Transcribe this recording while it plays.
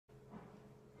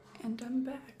And I'm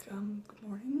back. Good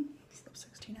morning. Slept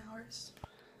 16 hours.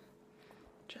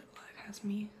 Jet lag has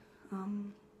me. Yeah.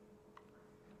 I'm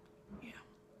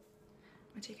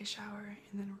gonna take a shower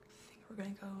and then I think we're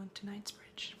gonna go into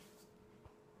Knightsbridge.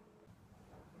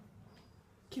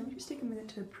 Can we just take a minute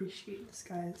to appreciate this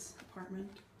guy's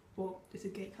apartment? Well, it's a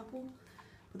gay couple,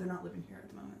 but they're not living here at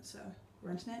the moment, so we're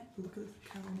renting it. Look at the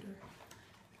calendar.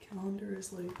 The calendar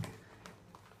is like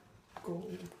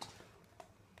gold.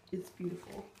 It's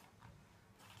beautiful.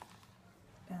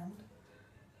 And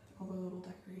all the little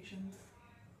decorations.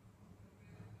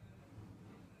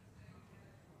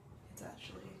 It's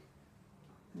actually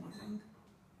amazing.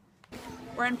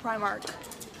 We're in Primark,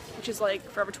 which is like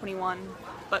Forever 21,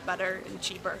 but better and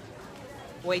cheaper.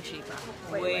 Way cheaper.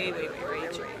 Way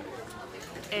cheaper.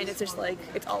 And it's just like,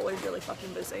 it's always really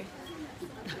fucking busy.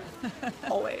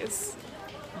 Always.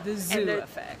 The zoo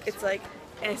effect. It's like,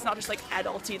 and it's not just like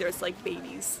adults either, it's like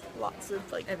babies. Lots of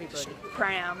like everybody.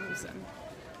 Prams and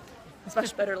it's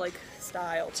much better like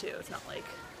style too. It's not like,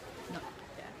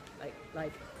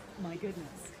 like my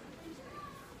goodness.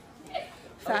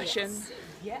 Fashion. Oh,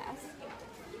 yes.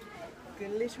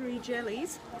 Glittery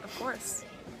jellies. Of course.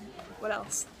 What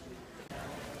else?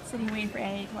 Sitting waiting for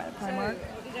Annie to come out of Primark. So,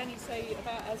 what did Annie say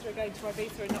about Ezra going to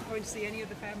Ibiza and not going to see any of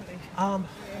the family?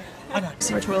 I don't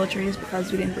see our toiletries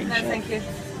because we didn't bring shit. Thank you.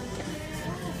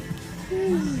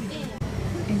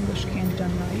 English candy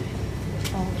done right.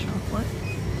 All chocolate.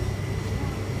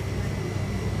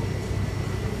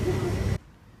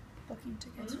 Booking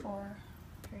tickets for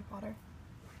Harry Potter.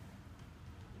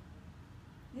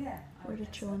 Yeah. We're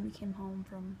just chilling. We came home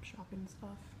from shopping and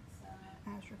stuff.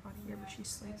 Azra got here, but she's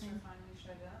sleeping.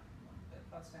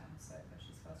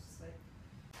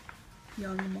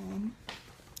 Young mom.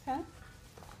 Huh?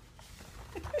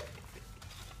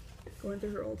 Going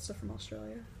through her old stuff from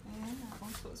Australia. Yeah, all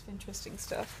sorts of interesting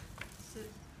stuff.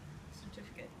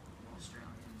 Certificate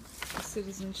Australian.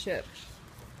 Citizenship.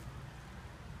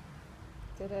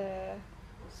 There's a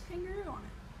kangaroo on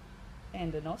it.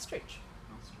 And an ostrich.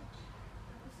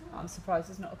 I'm surprised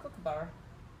there's not a kookaburra.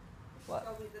 What?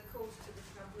 Probably the coast to the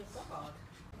traveller's.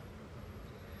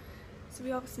 So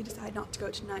we obviously decided not to go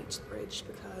to Knightsbridge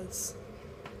because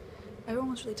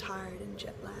everyone was really tired and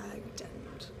jet lagged, and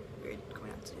we were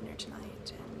going out to dinner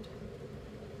tonight, and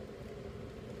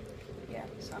yeah,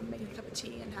 so I'm making a cup of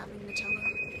tea and having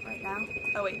Nutella right now.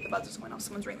 Oh wait, the buzz is going off.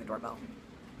 Someone's ringing the doorbell.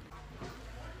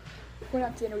 We're going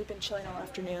out to dinner. We've been chilling all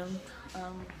afternoon.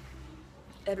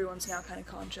 Everyone's now kind of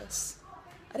conscious.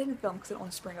 I didn't film because I don't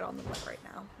want to spring it on them like right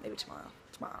now. Maybe tomorrow.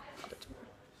 Tomorrow. I'll do it tomorrow.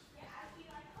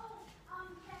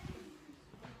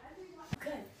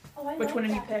 Good. Oh, I Which like one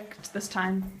have you that. picked this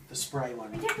time? The spray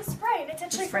one. We did the spray, and it's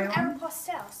actually spray from one?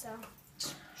 Aeropostale, so.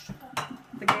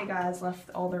 The gay guys left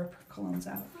all their colognes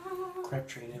out.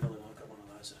 Crabtree and Evelyn, I've got one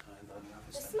of those at home. But I don't know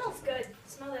if It it's smells good.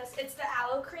 Smell this. It's the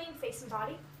aloe cream face and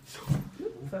body.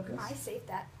 Focus. I saved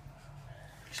that.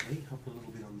 Actually, I'll put a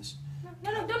little bit on this. No.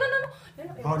 It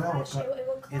Oh will no, clash. I've got, It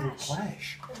will clash. it'll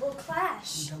clash. It will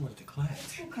clash. You don't want it to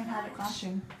clash. Can't have it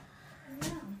clashing.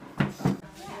 No.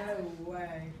 No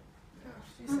way.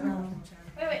 No.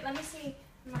 Wait, let me see.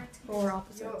 Martin's. Polar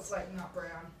opposites. like not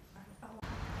brown.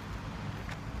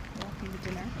 Walking to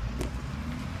dinner.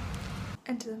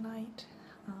 Into the night.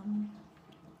 I'm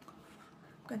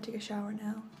gonna take a shower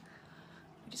now.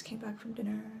 We just came back from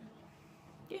dinner.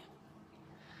 Yeah.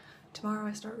 Tomorrow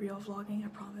I start real vlogging, I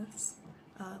promise.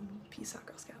 Peace out,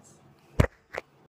 Girl Scouts.